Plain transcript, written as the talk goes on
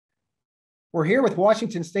We're here with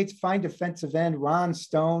Washington State's fine defensive end, Ron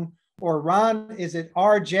Stone. Or Ron, is it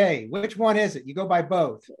RJ? Which one is it? You go by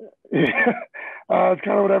both. Yeah. It's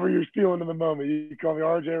kind of whatever you're feeling in the moment. You call me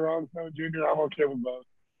RJ Ron Stone Jr., I'm okay with both.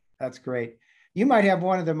 That's great. You might have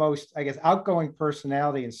one of the most, I guess, outgoing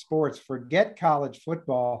personality in sports. Forget college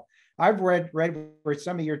football. I've read where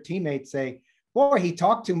some of your teammates say, boy, he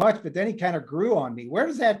talked too much, but then he kind of grew on me. Where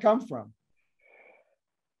does that come from?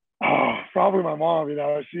 Oh, probably my mom.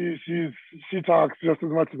 She talks just as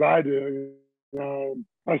much as I do.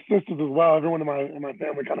 My sisters as well. Everyone in my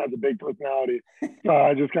family kind of has a big personality. So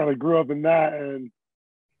I just kind of grew up in that, and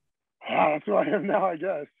that's who I am now, I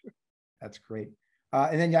guess. That's great.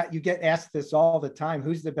 And then you get asked this all the time.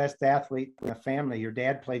 Who's the best athlete in the family? Your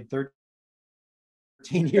dad played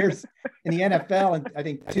 13 years in the NFL, and I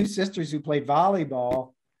think two sisters who played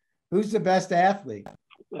volleyball. Who's the best athlete?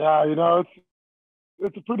 Yeah,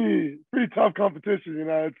 it's a pretty tough competition.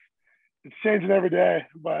 It's changing every day,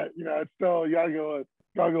 but it's still you gotta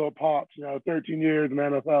go with pops. 13 years in the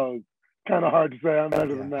NFL is kind of hard to say I'm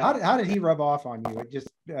better than that. How did he rub off on you? Just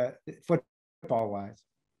football wise?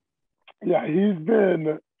 Yeah, he's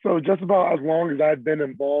been so just about as long as I've been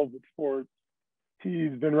involved with sports,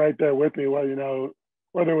 he's been right there with me. Well,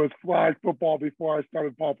 whether it was flag football before I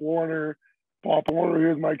started Pop Warner, he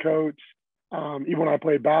was my coach. Even when I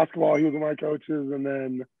played basketball, he was one of my coaches. And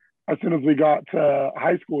then as soon as we got to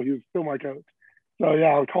high school, he was still my coach. So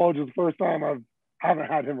yeah, college is the first time I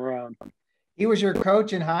haven't had him around. He was your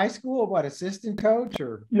coach in high school? What, assistant coach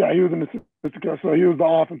or? Yeah, he was an assistant coach. So he was the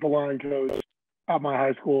offensive line coach at my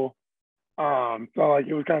high school. So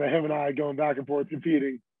it was kind of him and I going back and forth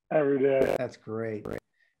competing every day. That's great.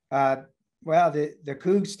 Well, the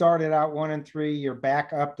Cougs started out 1-3. You're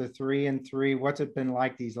back up to 3-3. What's it been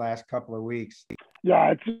like these last couple of weeks?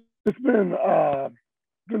 Yeah, it's been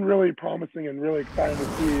really promising and really exciting to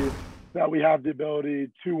see that we have the ability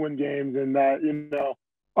to win games, and that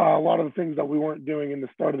a lot of the things that we weren't doing in the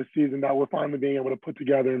start of the season that we're finally being able to put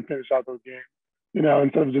together and finish out those games.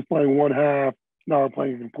 Instead of just playing one half, now we're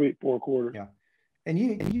playing a complete four quarters. Yeah, and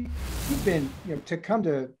you've been to come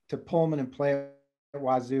to Pullman and play at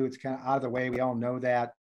Wazoo. It's kind of out of the way. We all know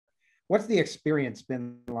that. What's the experience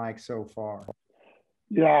been like so far?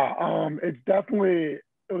 Yeah, it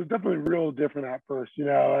was definitely real different at first.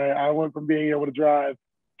 I went from being able to drive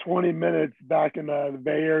 20 minutes back in the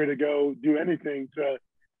Bay Area to go do anything to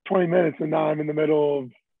 20 minutes, and now I'm in the middle of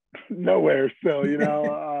nowhere still.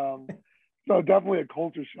 So definitely a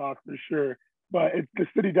culture shock for sure. But the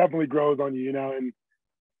city definitely grows on you, and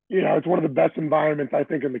it's one of the best environments I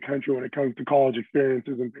think in the country when it comes to college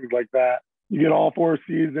experiences and things like that. You get all 4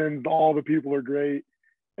 seasons, all the people are great,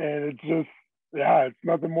 and it's just it's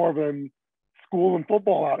nothing more than school and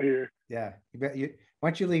football out here. Yeah,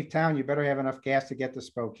 once you leave town, you better have enough gas to get to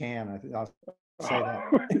Spokane. I'll say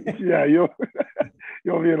that. Yeah,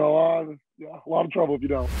 you'll be in a lot of trouble if you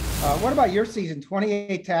don't. What about your season?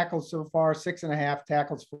 28 tackles so far, 6.5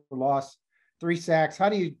 tackles for loss, 3 sacks. How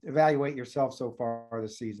do you evaluate yourself so far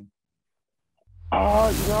this season?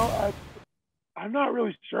 I'm not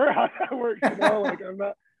really sure how that works.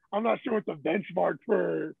 I'm not sure what the benchmark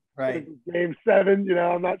for game 7.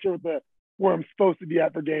 I'm not sure where I'm supposed to be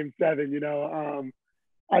at for game 7.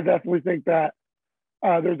 I definitely think that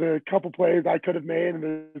there's a couple plays I could have made, and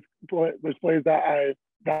there's plays that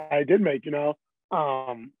I did make.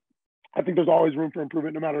 I think there's always room for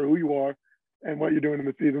improvement, no matter who you are and what you're doing in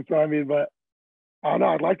the season. So but I don't know.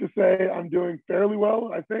 I'd like to say I'm doing fairly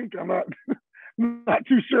well. I think I'm not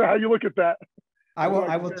too sure how you look at that. I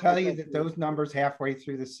will tell you that those numbers halfway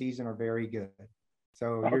through the season are very good.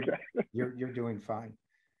 So you're doing fine.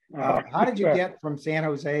 How did you get from San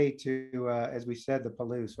Jose to, as we said, the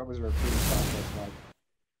Palouse? What was the recruiting process like?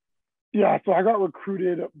 Yeah, so I got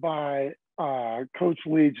recruited by Coach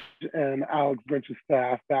Leach and Alex Grinch's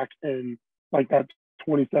staff back in that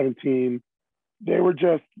 2017. They were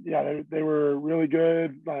they were really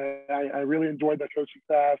good. I really enjoyed that coaching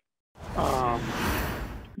staff.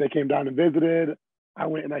 They came down and visited. I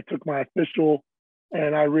went and I took my official,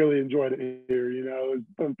 and I really enjoyed it here. It was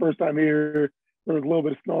the first time here. There was a little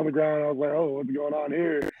bit of snow on the ground. I was like, oh, what's going on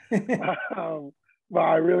here? But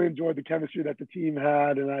I really enjoyed the chemistry that the team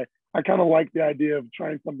had, and I kind of liked the idea of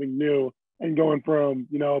trying something new and going from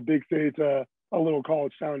a big city to a little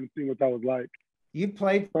college town and seeing what that was like. You've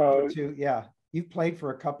played You've played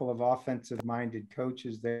for a couple of offensive-minded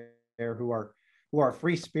coaches there who are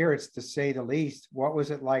free spirits, to say the least. What was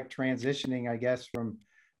it like transitioning, I guess, from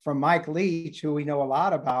Mike Leach, who we know a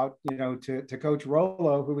lot about, to Coach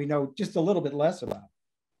Rollo, who we know just a little bit less about?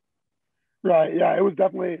 Right. Yeah. It was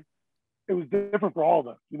different for all of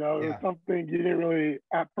us. It was something you didn't really,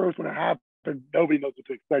 at first when it happened, nobody knows what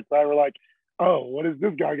to expect. Right? We're like, oh, what is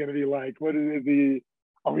this guy going to be like? What is he?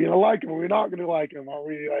 Are we going to like him? Are we not going to like him? Are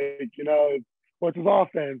we like, what's his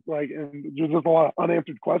offense? Like, and there's just a lot of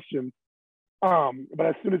unanswered questions. But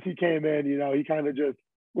as soon as he came in, he kind of just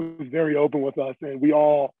was very open with us, and we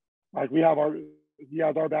all like he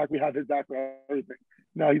has our back, we have his back for everything.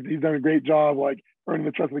 Now he's done a great job like earning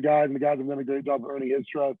the trust of the guys, and the guys have done a great job of earning his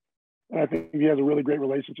trust. And I think he has a really great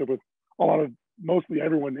relationship with mostly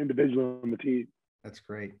everyone individually on the team. That's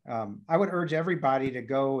great. I would urge everybody to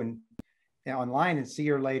go and online and see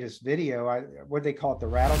your latest video. What do they call it? The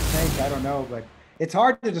rattlesnake? I don't know, but it's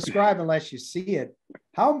hard to describe unless you see it.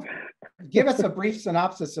 Give us a brief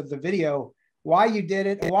synopsis of the video, why you did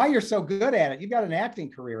it, and why you're so good at it. You've got an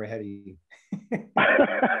acting career ahead of you.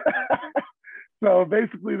 So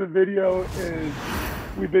basically the video is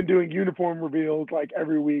we've been doing uniform reveals like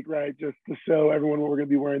every week, right? Just to show everyone what we're going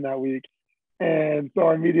to be wearing that week. And so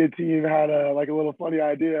our media team had a little funny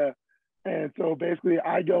idea. And so basically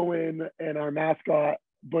I go in and our mascot,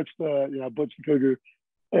 Butch the Cougar,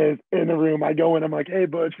 is in the room. I go in, I'm like, hey,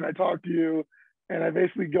 Butch, can I talk to you? And I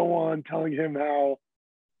basically go on telling him how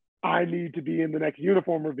I need to be in the next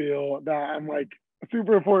uniform reveal, that I'm like a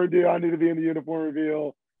super important deal. I need to be in the uniform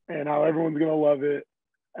reveal and how everyone's going to love it.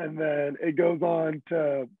 And then it goes on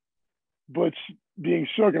to Butch being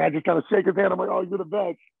shook, and I just kind of shake his hand. I'm like, oh, you're the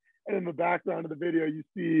best. And in the background of the video, you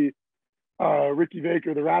see Ricky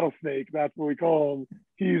Baker, the rattlesnake. That's what we call him.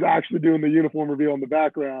 He's actually doing the uniform reveal in the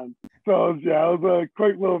background. So it was a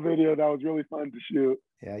quick little video that was really fun to shoot.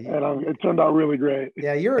 Yeah, and it turned out really great.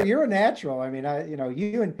 Yeah, you're a natural. I mean,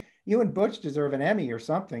 you and Butch deserve an Emmy or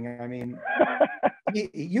something. I mean,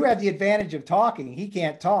 you have the advantage of talking. He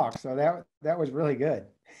can't talk, so that was really good.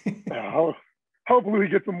 Yeah, hopefully we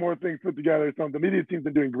get some more things put together or something. The media team's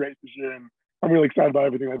been doing great this year, and I'm really excited about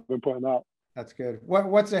everything that's been putting out. That's good.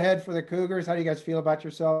 What's ahead for the Cougars? How do you guys feel about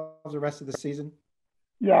yourselves the rest of the season?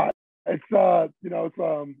 Yeah, it's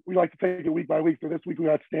we like to take it week by week. So this week we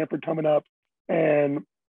got Stanford coming up, and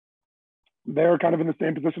they're kind of in the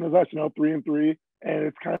same position as us, 3-3, and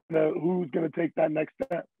it's kind of who's going to take that next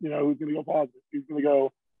step. Who's going to go positive? Who's going to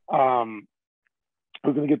go?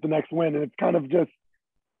 Who's going to get the next win? And it's kind of just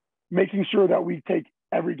making sure that we take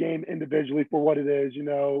every game individually for what it is.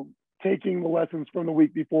 Taking the lessons from the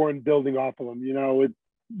week before and building off of them.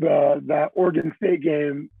 That Oregon State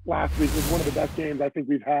game last week was one of the best games I think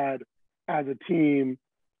we've had as a team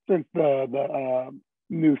since the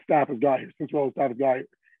new staff has got here, since Roll staff has got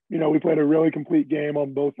here. We played a really complete game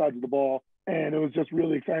on both sides of the ball, and it was just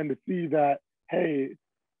really exciting to see that, hey,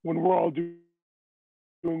 when we're all doing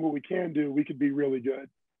what we can do, we could be really good,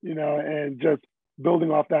 and just building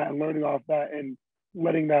off that and learning off that and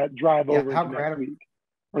letting that drive over into next week.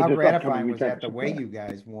 How gratifying was that, the way you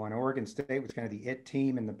guys won? Oregon State was kind of the it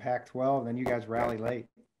team in the Pac-12, and then you guys rally late.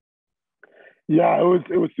 Yeah,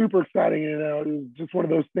 it was super exciting. It was just one of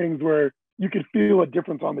those things where you could feel a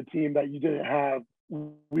difference on the team that you didn't have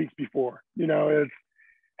weeks before. It's,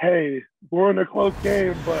 hey, we're in a close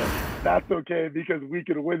game, but that's okay because we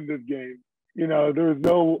could win this game. There was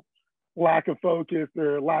no lack of focus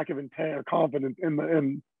or lack of intent or confidence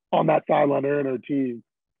on that sideline or in our team.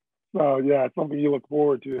 So, yeah, it's something you look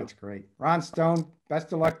forward to. That's great. Ron Stone,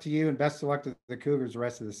 best of luck to you and best of luck to the Cougars the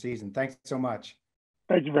rest of the season. Thanks so much.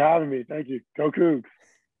 Thank you for having me. Thank you. Go Cougs.